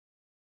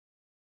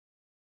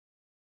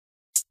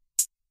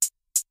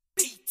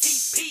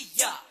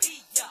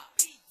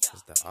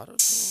Is the auto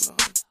tune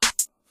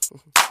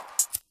on?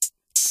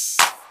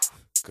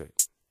 Good.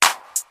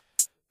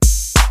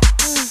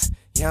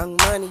 Young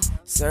money,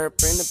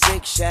 syrup in the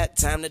big shot.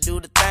 Time to do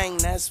the thing,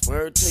 that's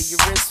word to your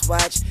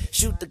wristwatch.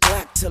 Shoot the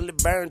Glock till it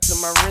burn to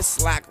my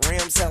wrist lock.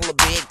 Rims hella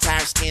big, tire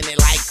skinny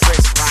like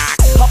Chris Rock.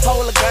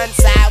 Hold a gun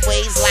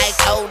sideways like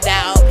old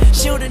dog.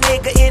 Shoot a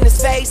nigga in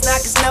his face,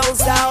 knock his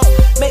nose off.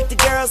 Make the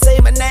girl say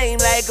my name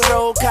like a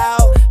roll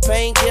call.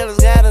 Painkillers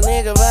got a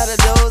nigga by the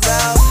doors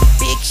off.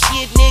 Big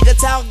shit nigga,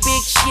 talk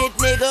big shit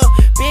nigga.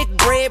 Big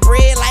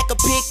bread like a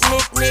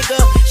picnic nigga.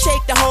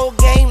 Shake the whole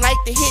game like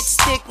the hit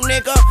stick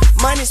nigga.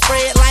 Money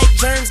spread like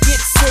germs get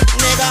sick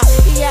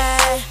nigga.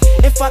 Yeah,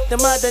 and fuck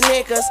them other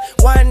niggas.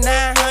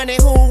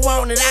 1-900 who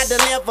want it, I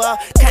deliver.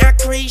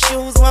 Concrete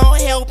shoes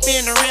won't help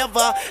in the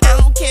river. I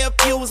don't care if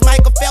you was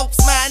Michael Phelps,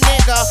 my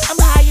nigga. I'm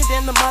higher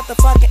than the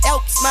motherfucking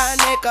Elps, my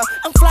nigga.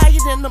 I'm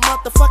flyer than the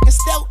motherfucking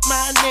stealth,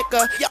 my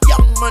nigga.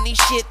 Young money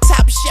shit,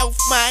 top shelf,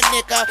 my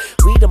nigga.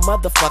 We the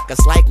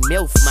motherfuckers like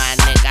MILF, my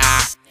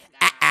nigga.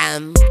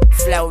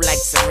 Flow like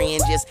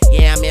syringes.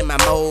 Yeah, I'm in my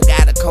mode,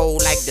 got a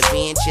cold like Da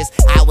Vinci's.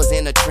 I was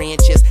in the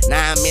trenches,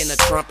 now I'm in the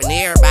Trump. And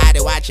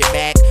everybody watch your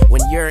back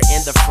when you're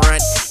in the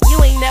front.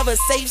 You ain't never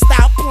safe,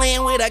 stop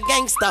playing with a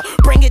gangster.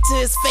 Bring it to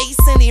his face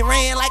and he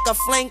ran like a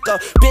flanker.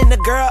 Bend the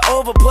girl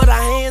over, put her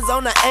hands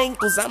on her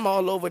ankles. I'm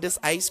all over this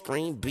ice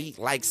cream beat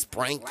like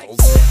sprinkles.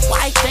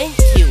 Why thank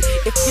you,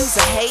 if you's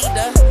a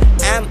hater,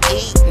 I'm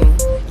eating,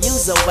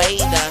 you's a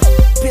waiter.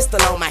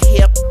 Pistol on my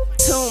hip,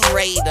 Tomb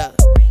Raider.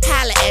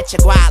 Holla at your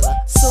guala,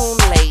 soon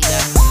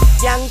later.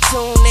 Young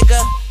tune nigga,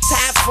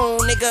 typhoon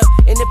nigga.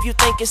 And if you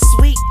think it's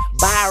sweet,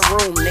 buy a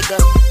room nigga.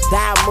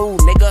 Die move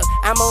nigga,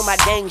 I'm on my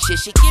gang shit.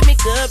 She give me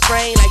good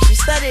brain like she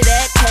studied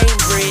at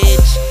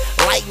Cambridge.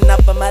 Lighten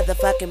up a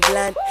motherfucking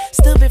blunt.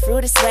 Stupid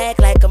fruity swag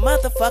like a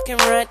motherfucking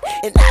runt.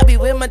 And I be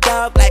with my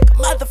dog like a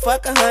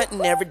motherfucker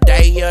hunting. Every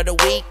day of the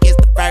week is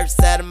the first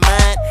of the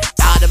month.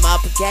 All them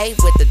up gave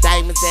with the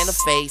diamonds in the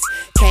face.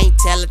 Can't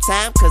tell the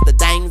time cause the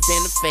diamonds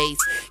in the face.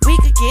 We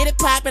could get it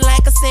poppin'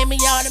 like a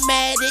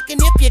semi-automatic.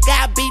 And if you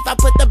got beef, I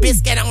put the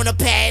biscuit on the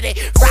patty.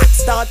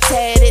 Rockstar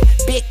tatted,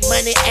 big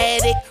money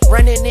addict.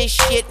 Running this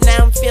shit,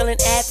 now I'm feeling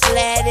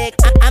athletic.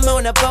 I'm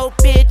on a boat,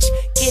 bitch,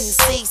 getting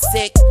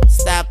seasick.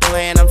 Stop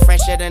playing, I'm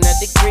fresher than a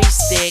degree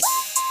stick.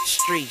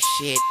 Street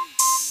shit.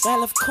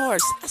 Well, of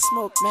course, I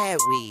smoke mad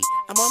weed.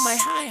 I'm on my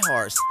high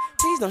horse.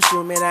 Please don't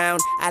shoot me down.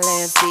 I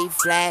land feet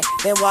flat,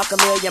 then walk a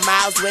million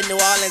miles with New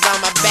Orleans on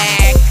my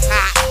back.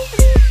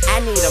 I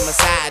need a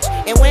massage.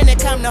 And when it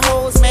come to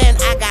hoes, man,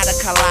 I got a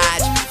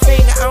collage.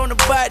 Finger on the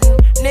button,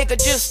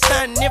 nigga just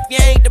stuntin'. If you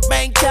ain't the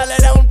bank teller,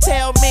 don't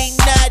tell me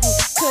nothing.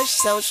 Kush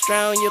so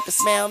strong, you can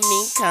smell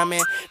me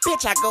coming.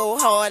 Bitch, I go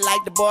hard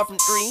like the boy from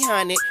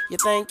 300. You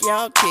think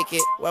y'all kick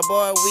it? Well,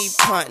 boy, we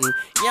puntin'.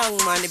 Young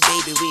money,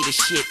 baby, we the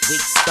shit.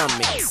 Weak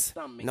stomachs,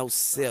 no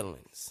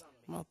ceilings.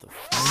 Motherfucker.